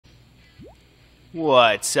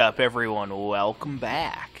What's up, everyone? Welcome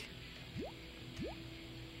back.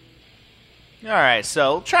 Alright,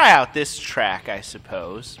 so try out this track, I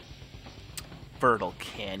suppose. Fertile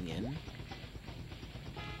Canyon.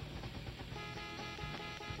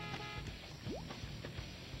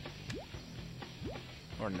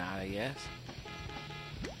 Or not, I guess.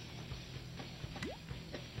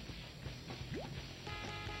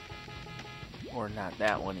 Or not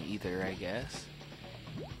that one either, I guess.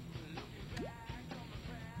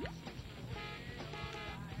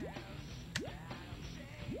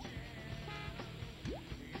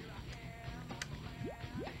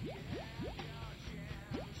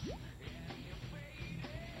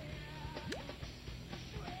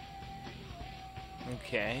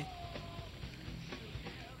 Okay.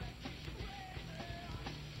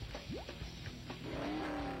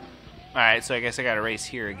 Alright, so I guess I gotta race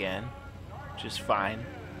here again. Which is fine.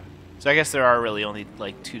 So I guess there are really only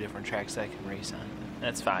like 2 different tracks that I can race on.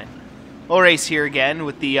 That's fine. We'll race here again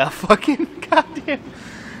with the fucking goddamn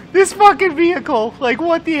this fucking vehicle. Like,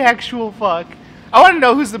 what the actual fuck? I want to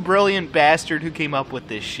know who's the brilliant bastard who came up with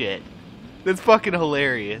this shit. That's fucking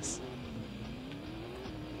hilarious.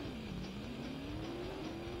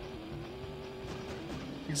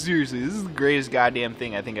 Seriously, this is the greatest goddamn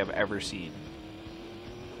thing I think I've ever seen.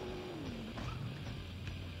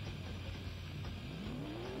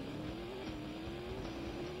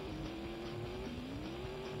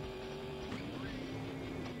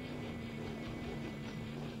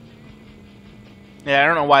 Yeah, I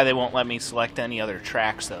don't know why they won't let me select any other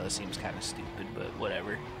tracks, though. It seems kind of stupid, but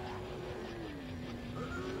whatever.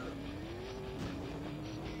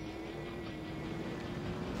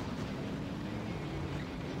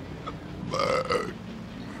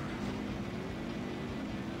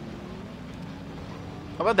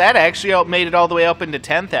 How about that? I actually made it all the way up into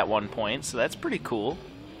 10th at one point, so that's pretty cool.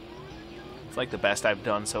 It's like the best I've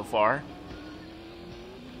done so far.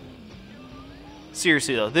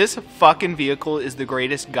 Seriously though, this fucking vehicle is the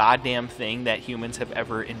greatest goddamn thing that humans have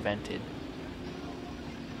ever invented.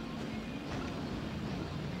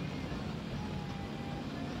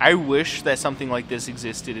 I wish that something like this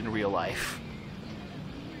existed in real life.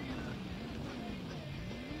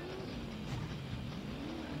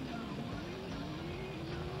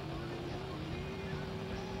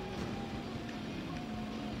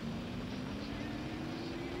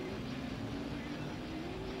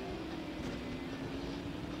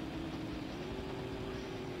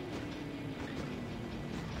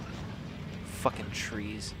 Fucking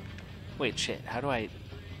trees. Wait, shit. How do I...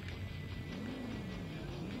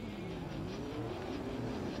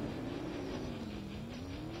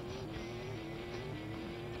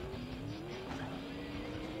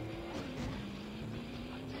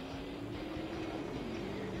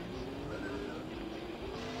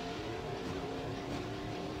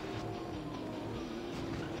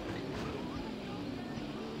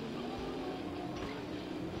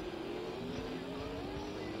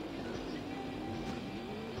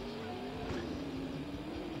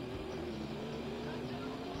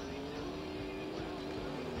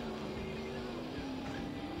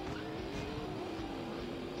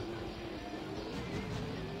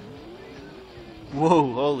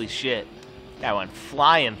 Whoa, holy shit. That went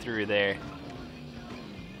flying through there.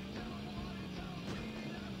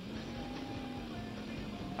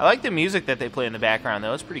 I like the music that they play in the background,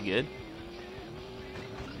 though. It's pretty good.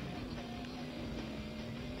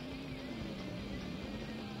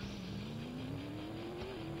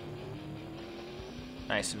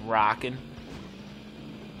 Nice and rocking.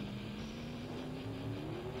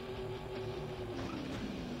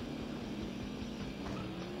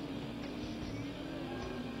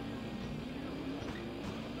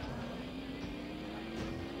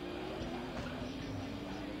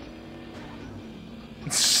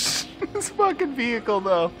 This fucking vehicle,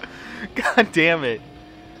 though. God damn it.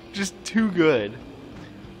 Just too good.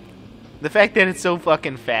 The fact that it's so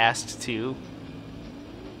fucking fast, too.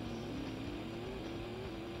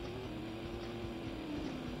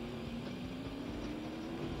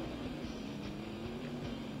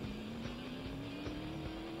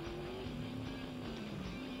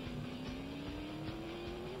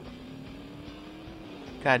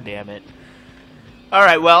 God damn it.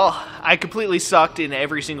 Alright, well, I completely sucked in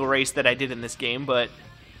every single race that I did in this game, but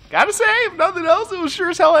gotta say, if nothing else, it was sure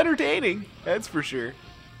as hell entertaining. That's for sure.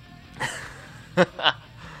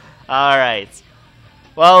 Alright.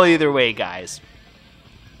 Well, either way, guys,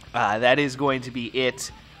 that is going to be it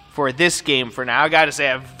for this game for now. I gotta say,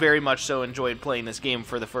 I've very much so enjoyed playing this game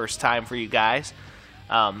for the first time for you guys.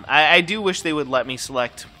 I do wish they would let me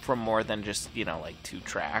select from more than just, you know, like 2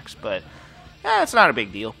 tracks, but it's not a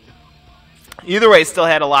big deal. Either way, still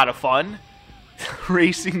had a lot of fun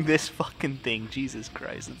racing this fucking thing. Jesus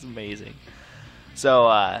Christ, it's amazing. So,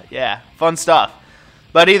 yeah, fun stuff.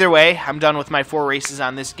 But either way, I'm done with my 4 races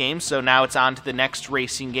on this game, so now it's on to the next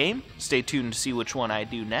racing game. Stay tuned to see which one I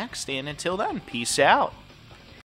do next, and until then, peace out.